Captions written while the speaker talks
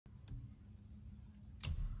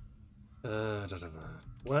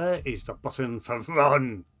Where is the button for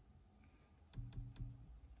run?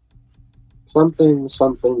 Something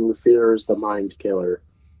fears the mind killer.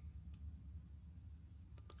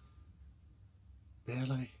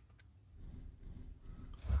 Really?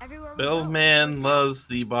 Bellman loves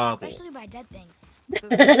the bottle. Especially by dead things. The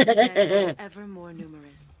dead were ever more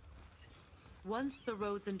numerous. Once the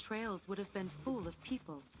roads and trails would have been full of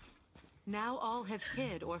people. Now all have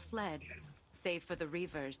hid or fled, save for the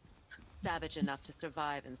Reavers, savage enough to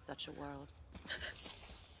survive in such a world.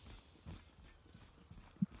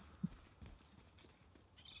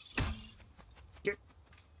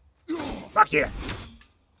 Back here!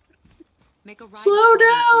 Make a right Slow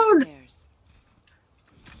down! Stairs.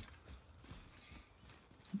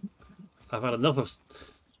 I've had enough of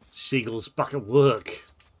seagulls back at work.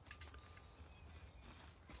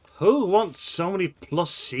 Who wants so many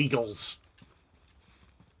plus seagulls?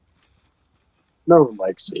 No one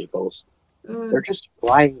likes seagulls. They're just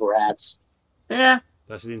flying rats. Yeah.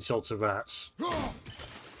 That's an insult to rats.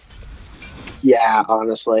 Yeah,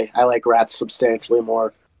 honestly. I like rats substantially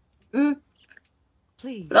more.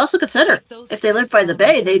 Please. But also consider, if they lived by the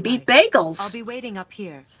bay, they'd be I'll bagels. be waiting up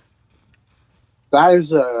here. That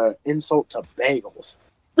is an insult to bagels.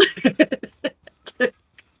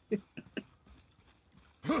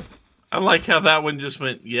 I like how that one just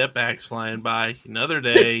went, yep, axe flying by. Another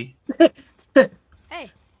day. Hey,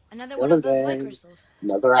 another one of those light crystals.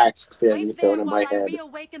 Another axe getting Wait thrown there in while my I head.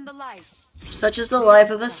 reawaken the light. Such is the life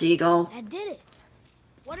of a seagull. That did it.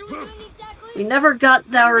 What are we doing exactly? We never got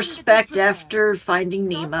that respect after finding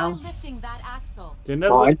Nemo. Lifting that axle. You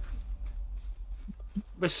never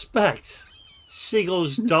respect.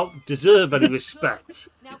 Seagulls don't deserve any respect.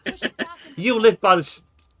 Now push it back and You live by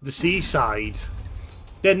the seaside.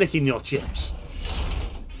 They're nicking your chips.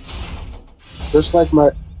 Just like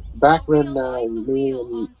back when me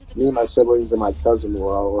and my siblings and my cousin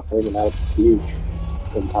were all hanging out at the beach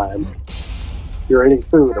one time. We were eating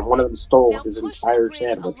food and one of them stole now his push the entire bridge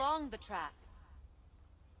sandwich. along the track.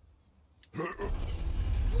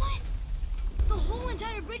 What? The whole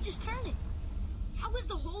entire bridge is turning. How is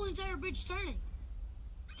the whole entire bridge turning?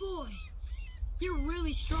 Boy, you're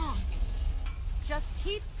really strong. Just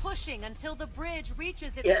keep pushing until the bridge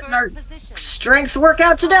reaches its Getting our first position. strength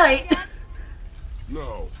workout tonight.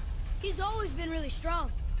 No. He's always been really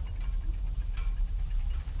strong.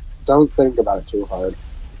 Don't think about it too hard.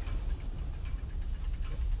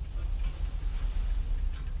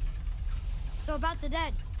 So about the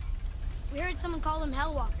dead. We heard someone call them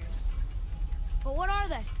Hellwalkers. But what are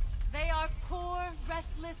they? They are poor,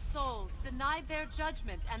 restless souls, denied their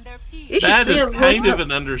judgment and their You peace. should That see is it kind lift of up. an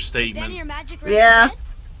Then understatement. your magic raised Yeah. the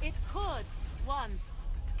dead? It could, once.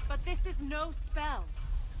 But this is no spell.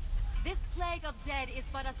 This plague of dead is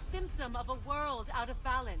but a symptom of a world out of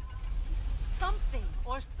balance. Something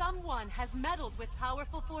or someone has meddled with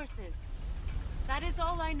powerful forces. That is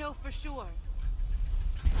all I know for sure.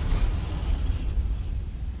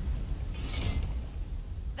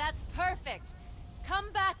 That's perfect.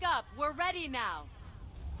 Come back up. We're ready now.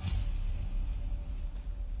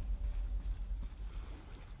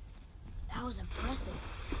 That was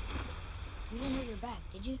impressive. You didn't hurt your back,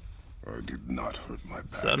 did you? I did not hurt my back.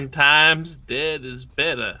 Sometimes dead is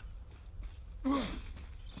better.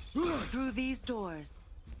 Through these doors.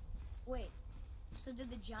 Wait, so did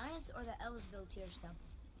the Giants or the Elves build Tyr's temple?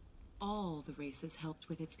 All the races helped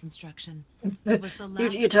with its construction. It was the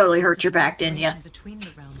last You totally hurt your back, didn't ya? between the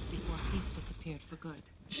realms before peace disappeared for good.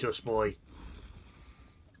 Shush, boy.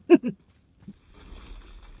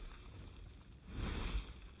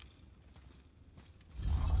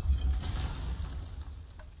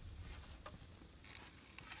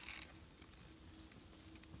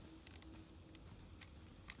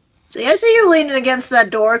 See, I see you leaning against that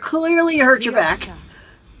door. Clearly you hurt your back. Yeozwah.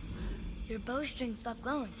 Your bowstring stopped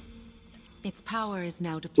glowing. Its power is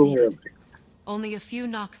now Who depleted. Only a few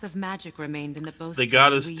knocks of magic remained in the bowstring. The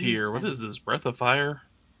goddess we used tier. What them. is this? Breath of fire?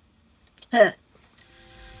 Huh.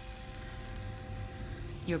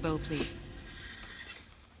 Your bow, please.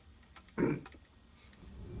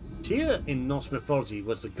 Tyr in Norse mythology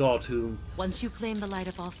was the god who Once you claim the light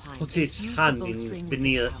of Alfheim, put his infuse the hand bowstring in with its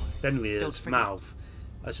power. Don't Fenrir's forget. mouth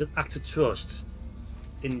as an act of trust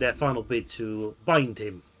in their final bid to bind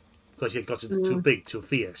him because he had gotten too big, too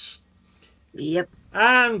fierce, Yep.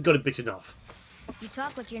 and got it bitten off. You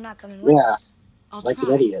talk like you're not coming with Yeah, us. I'll like try,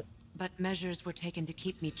 an idiot. but measures were taken to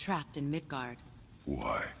keep me trapped in Midgard.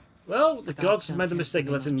 Why? Well, the gods gods don't made the care mistake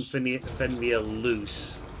of very letting Fenrir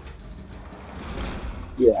loose.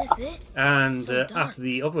 Yeah. Is this it? And So dark. after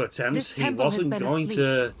the other attempts, This he temple has wasn't been going asleep,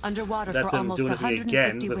 to underwater let for them almost do anything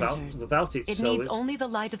 150 again winters. without it. It So needs it only the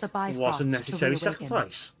light of the Bifrost was a to necessary reawaken.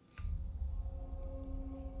 sacrifice.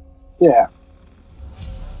 Yeah.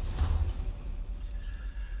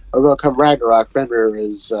 Although come Ragnarok, Fenrir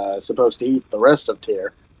is supposed to eat the rest of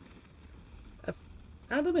Tyr.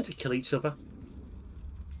 How are they meant to kill each other?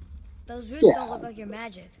 Those roots Yeah. don't look like your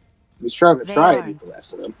magic. He's trying to They try and aren't. eat the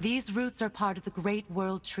rest of them. These roots are part of the Great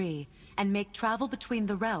World Tree and make travel between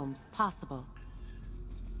the realms possible.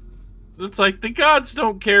 It's like the gods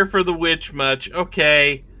don't care for the witch much.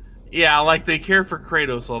 Okay. Yeah, like they care for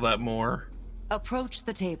Kratos all that more. Approach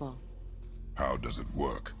the table. How does it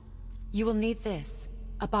work? You will need this,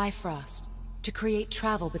 a Bifrost, to create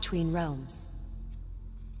travel between realms.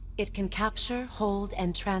 It can capture, hold,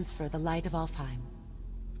 and transfer the light of Alfheim.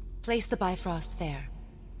 Place the Bifrost there.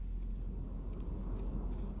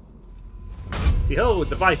 Behold,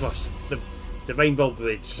 the Bifrost, the Rainbow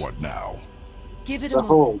Bridge. What now? Give it a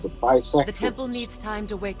Behold, the moment. bisector. The temple needs time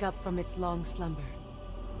to wake up from its long slumber.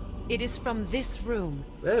 It is from this room,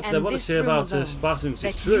 Well, if they and want to this say room about alone, Spartans, that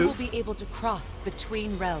it's you true. will be able to cross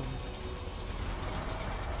between realms.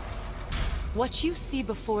 What you see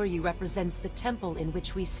before you represents the temple in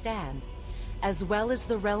which we stand, as well as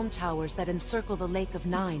the realm towers that encircle the Lake of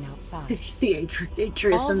Nine outside. The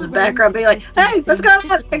Atreus All in the realms background being like, exist in the hey, let's same go!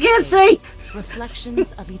 physical I can't space, see!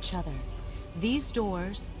 reflections of each other. These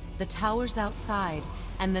doors, the towers outside,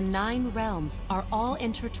 and the 9 realms are all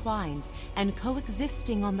intertwined and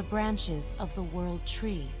coexisting on the branches of the World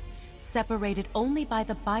Tree, separated only by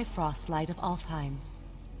the Bifrost light of Alfheim.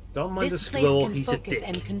 Don't mind This the place scroll, can he's a focus dick.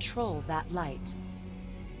 and control that light.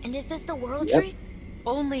 And is this the world Yep. tree?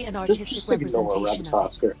 Only an Just artistic ignore representation of it.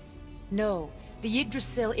 Oscar. No, the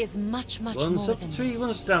Yggdrasil is much Runs more up the than tree, this.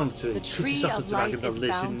 runs down the tree. The Pisses tree off the of dragon life that is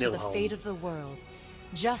lives in bound to the fate Nilhogg. of the world,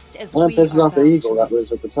 just as And we it pisses are off the bound eagle to that it.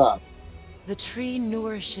 lives at the top. The tree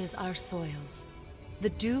nourishes our soils. The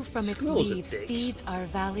dew from its Squirrels are leaves dicks. feeds our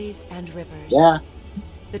valleys and rivers. Yeah.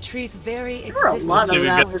 The tree's very There were a existence lot of we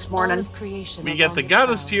that got- this all morning. of creation We get along the its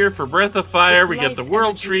goddess boughs. tier for Breath of Fire. Its We get the life World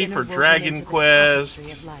energy Tree for interwoven Dragon into the Quest.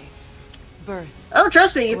 tapestry of life. Birth. Oh,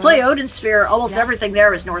 trust me, you play Growth, Odin Sphere, almost death, everything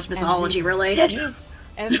there is Norse and mythology rebirth. related.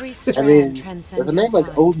 Every strand I mean, transcending with a name like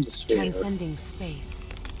time, Odin Sphere. transcending space.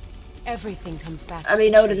 Everything comes back I to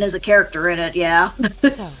mean, the Odin tree. is a character in it, yeah.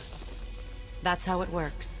 So, that's how it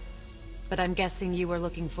works. But I'm guessing you were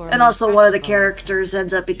looking for a And more also one of the practical answer. characters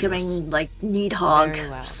ends up becoming, Yes. like, Needhogg, Very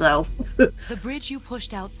well. so... The bridge you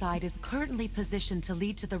pushed outside is currently positioned to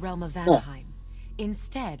lead to the realm of Vanaheim.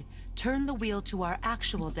 Instead, turn the wheel to our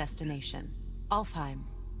actual destination, Alfheim.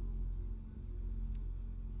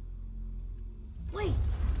 Wait,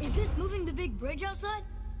 is this moving the big bridge outside?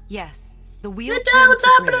 Yes, the wheel Sit turns down, what's the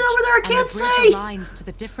happening bridge, over there? I and can't the bridge see! aligns to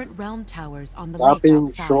the different realm towers on the Stop lake being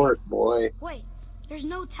outside. short, boy. Wait, there's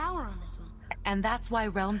no tower on this one. And that's why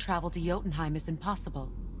realm travel to Jotunheim is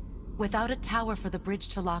impossible. Without a tower for the bridge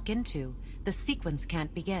to lock into, the sequence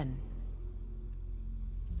can't begin.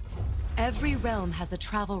 Every realm has a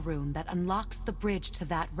travel rune that unlocks the bridge to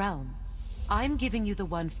that realm. I'm giving you the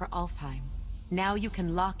one for Alfheim. Now you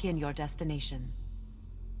can lock in your destination.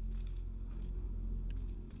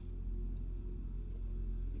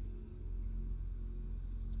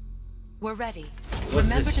 We're ready. What's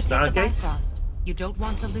Remember this, to take the Stargate? Bifrost. You don't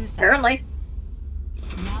want to lose that. Apparently.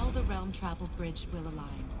 Now the realm travel bridge will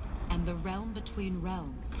align, and the realm between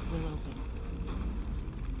realms will open.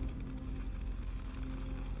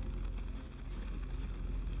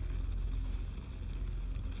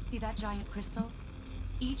 See that giant crystal?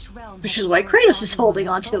 Each realm Which has is why four Kratos is strong holding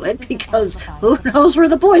lines onto both it, at the because top of who the knows where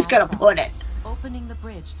the boy's gonna Bifrost, put it. opening the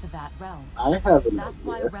bridge to that realm. I have an That's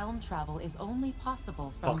why idea. realm travel is only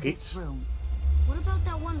possible from Pockets. this room. What about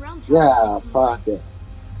that one round tower? Yeah, sitting on the right? pocket.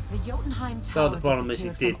 The Jotunheim Tower the problem is he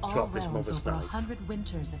disappeared did from all drop his realms mother's over knife. 100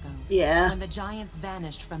 winters ago. Yeah. When the giants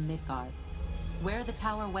vanished from Midgard. Where the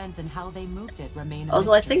tower went and how they moved it remain a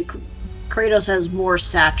Also, I mystery. think Kratos has more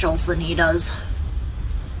satchels than he does.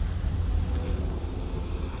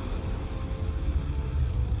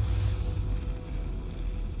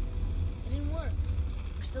 It didn't work.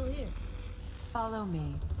 We're still here. Follow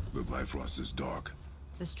me. The Bifrost is dark.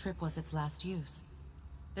 This trip was its last use.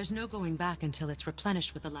 There's no going back until it's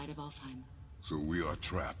replenished with the light of Alfheim. So we are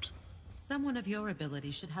trapped. Someone of your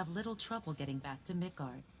ability should have little trouble getting back to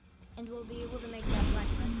Midgard. And we'll be able to make that black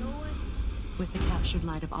thread go away? With the captured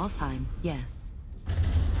light of Alfheim, yes.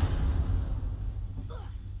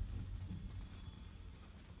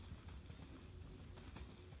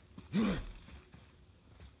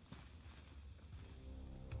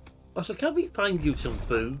 Also, can we find you some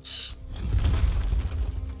boots?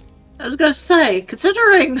 I was gonna say,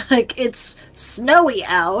 considering, like, it's snowy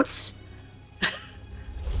out...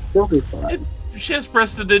 She'll be fine. She has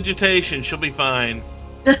prestidigitation. She'll be fine.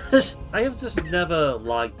 I have just never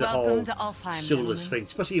liked the Welcome whole to Alfheim, soulless gentlemen. thing,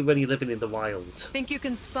 especially when you're living in the wild. Think you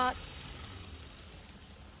can spot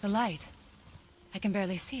the light? I can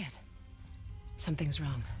barely see it. Something's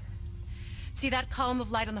wrong. See that column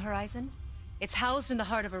of light on the horizon? It's housed in the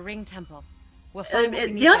heart of a ring temple. We'll find what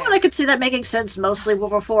we need The only there. one I could see that making sense mostly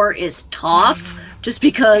for is Toph, just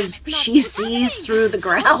because she sees through the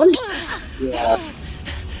ground. Yeah.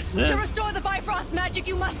 To restore the Bifrost magic,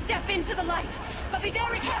 you must step into the light. But be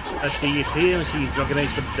very careful not I see you here, I see you Dragon Age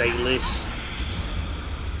for Dayless.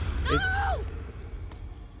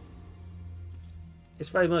 It's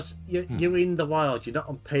very much, you're in the wild, you're not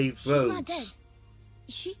on paved She's roads. not dead.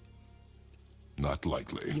 Is she? Not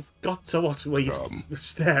likely. You've got to watch where you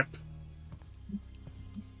step.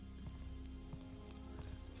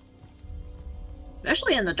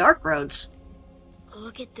 Especially in the dark roads.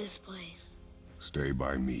 Look at this place. Stay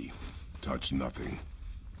by me. Touch nothing.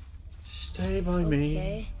 Stay by me.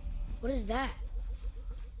 Okay. What is that?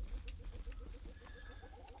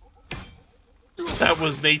 That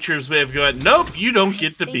was nature's way of going, nope, you don't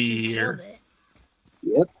get to I think be you here. killed it.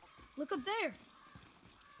 Yep. Look up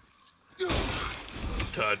there.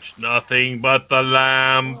 Touch nothing but the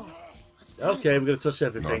lamb. Oh, Okay, we're going to touch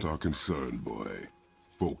everything. Not our concern, boy.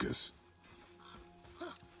 Focus.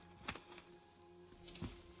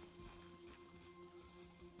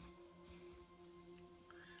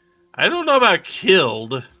 I don't know about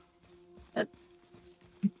killed.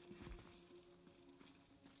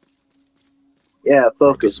 Yeah,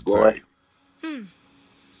 focus, What does it boy. say?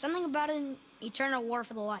 something about an eternal war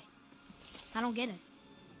for the light. I don't get it.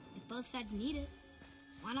 If both sides need it,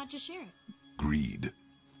 why not just share it? Greed.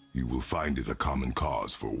 You will find it a common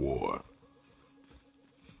cause for war.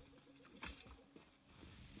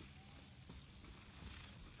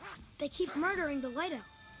 They keep murdering the Light Elves.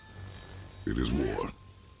 It is war.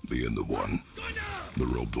 The end of one. The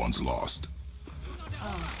robed one's lost.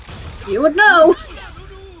 You would know.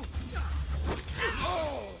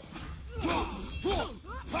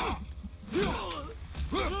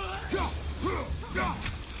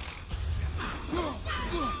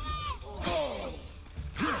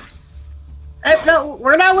 No,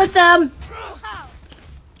 we're not with them.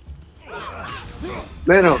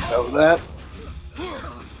 They don't know that.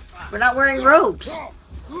 We're not wearing robes.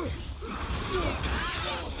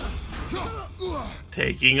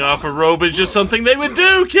 Taking off a robe is just something they would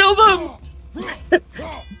do. Kill them.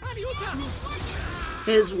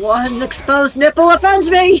 His one exposed nipple offends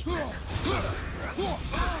me.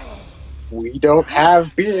 We don't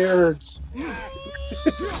have beards.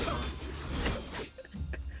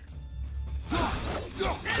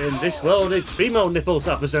 In this world, it's female nipples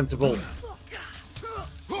are presentable.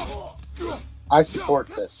 I support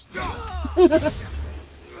this.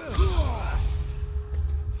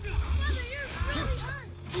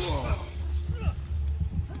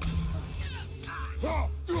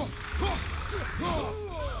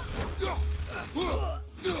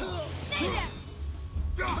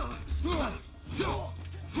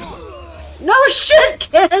 No shit,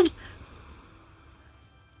 kid.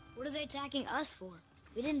 What are they attacking us for?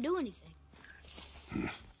 We didn't do anything.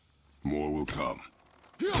 More will come.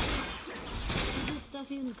 Where does this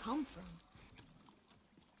stuff even come from?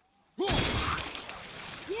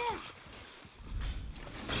 Yeah!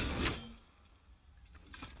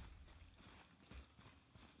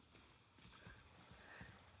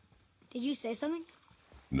 Did you say something?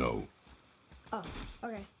 No. Oh,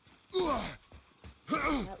 okay.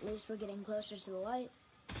 At least we're getting closer to the light.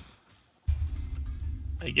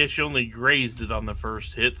 I guess you only grazed it on the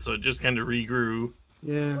first hit, so it just kind of regrew.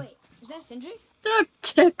 Yeah. Wait, is that Sindri? They're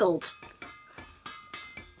tickled.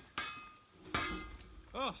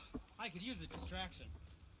 Oh, I could use a distraction.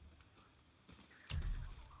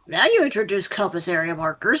 Now you introduce compass area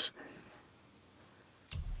markers.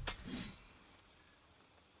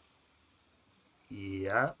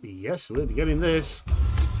 Yeah, yes, we're getting this. You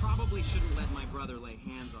probably shouldn't let my brother lay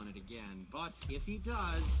hands on it again, but if he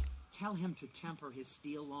does, tell him to temper his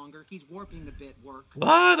steel longer. He's warping the bit work. A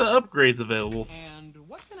lot of upgrades available. And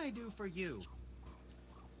what can I do for you?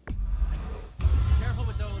 Careful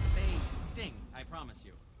with those, they sting, I promise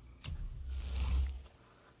you.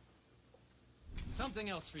 Something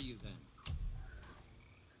else for you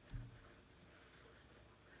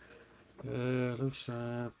then. Looks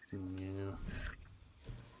yeah.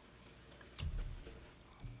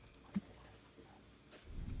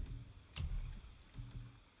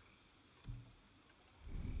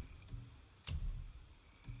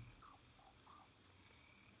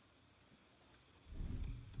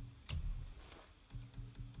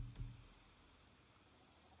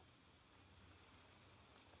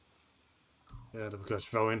 Yeah, that goes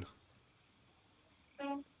throwing.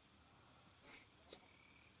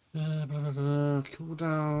 Blah, blah, blah. Cool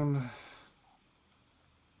down.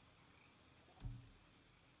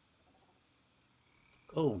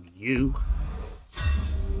 Oh, you.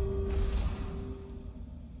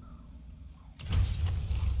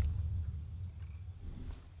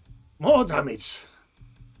 More damage.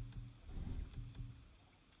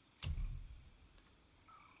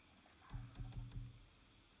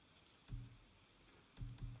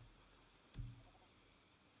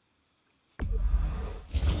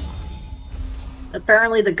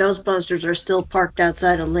 Apparently the Ghostbusters are still parked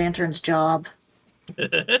outside of Lantern's job.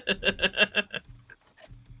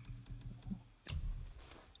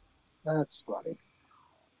 That's funny.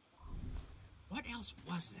 What else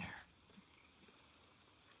was there?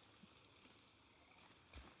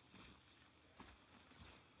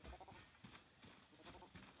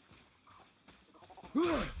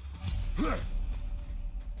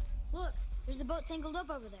 Look, there's a boat tangled up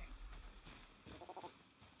over there.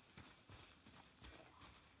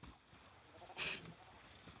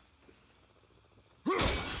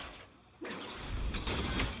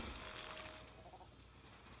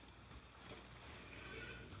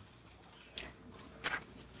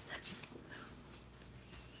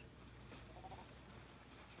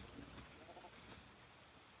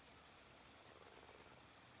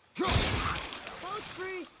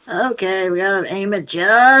 Okay, we gotta aim it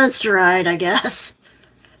just right, I guess.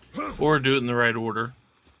 Or do it in the right order.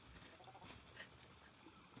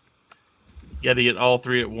 You gotta get all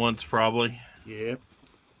three at once, probably. Yep.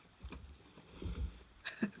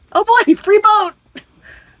 Oh boy, free boat!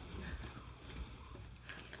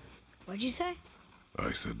 What'd you say?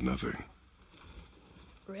 I said nothing.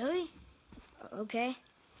 Really? Okay.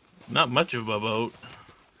 Not much of a boat.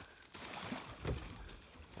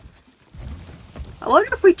 I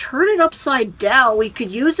wonder if we turn it upside down, we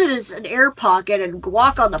could use it as an air pocket and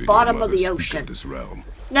walk on the Did bottom your of mother the speak ocean. This realm?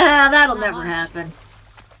 Nah, that'll Not never much. happen.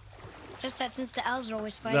 Just that since the elves are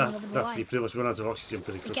always fighting over the That's you light, pretty much run out of oxygen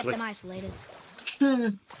pretty we kept quickly. them isolated.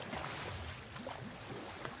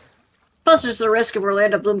 Plus there's the risk of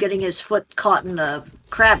Orlando Bloom getting his foot caught in the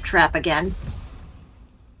crab trap again.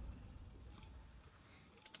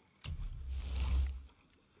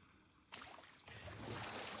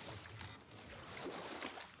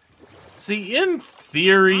 See, in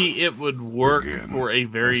theory, it would work Again, for a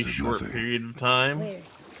very I said short nothing. period of time. Wait,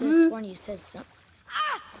 could have sworn you said something.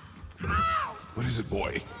 What is it,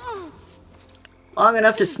 boy? Long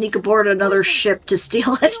enough to sneak aboard another ship to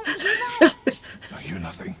steal it. I hear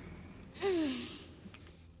nothing.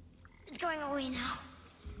 It's going away now.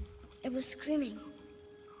 It was screaming.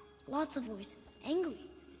 Lots of voices. Angry.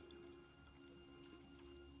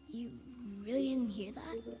 You really didn't hear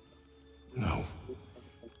that? No.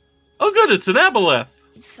 Oh, good, it's an aboleth.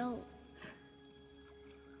 It felt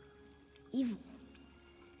evil.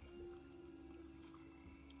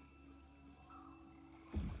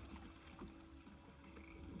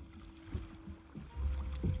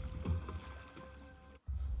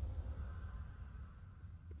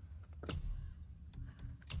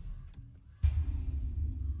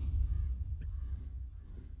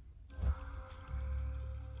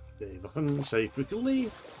 Nothing safe, we can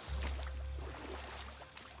leave.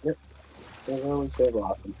 Can't really save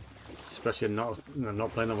often. Especially not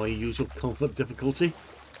playing on my usual comfort difficulty.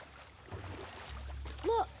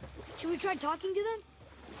 Look, should we try talking to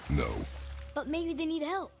them? No. But maybe they need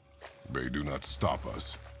help. They do not stop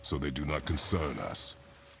us, so they do not concern us.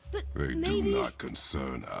 But They maybe... do not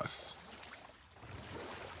concern us.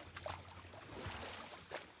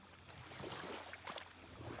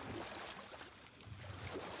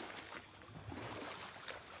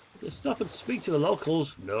 Let's stop and speak to the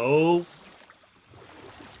locals. No.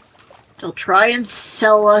 They'll try and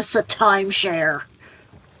sell us a timeshare.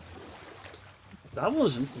 That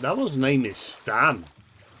one's name is Stan.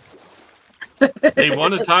 They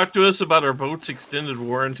want to talk to us about our boat's extended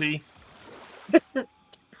warranty. Look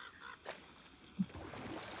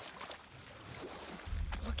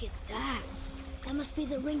at that. That must be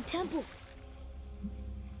the Ring Temple.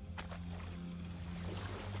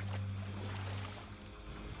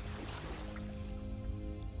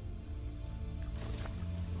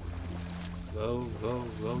 Row, row,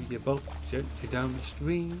 row your boat gently down the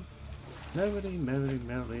stream. Merrily, merrily,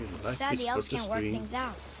 merrily, It's life sad is the but elves a can't work stream. things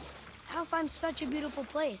out. Alfheim's such a beautiful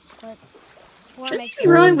place, but war Should makes be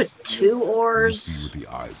rowing with 2 oars. See with the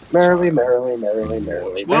eyes of a Merrily, child. merrily, merrily,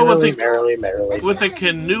 merrily, Well, with merrily, the- merrily, merrily. With a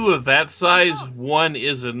canoe of that size, one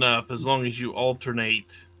is enough as long as you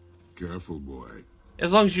alternate. Careful, boy.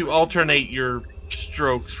 As long as you alternate your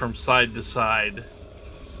strokes from side to side.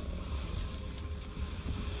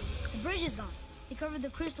 bridge is gone. They covered the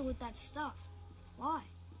crystal with that stuff. Why?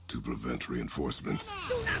 To prevent reinforcements.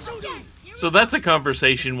 So that's a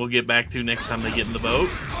conversation we'll get back to next time they get in the boat.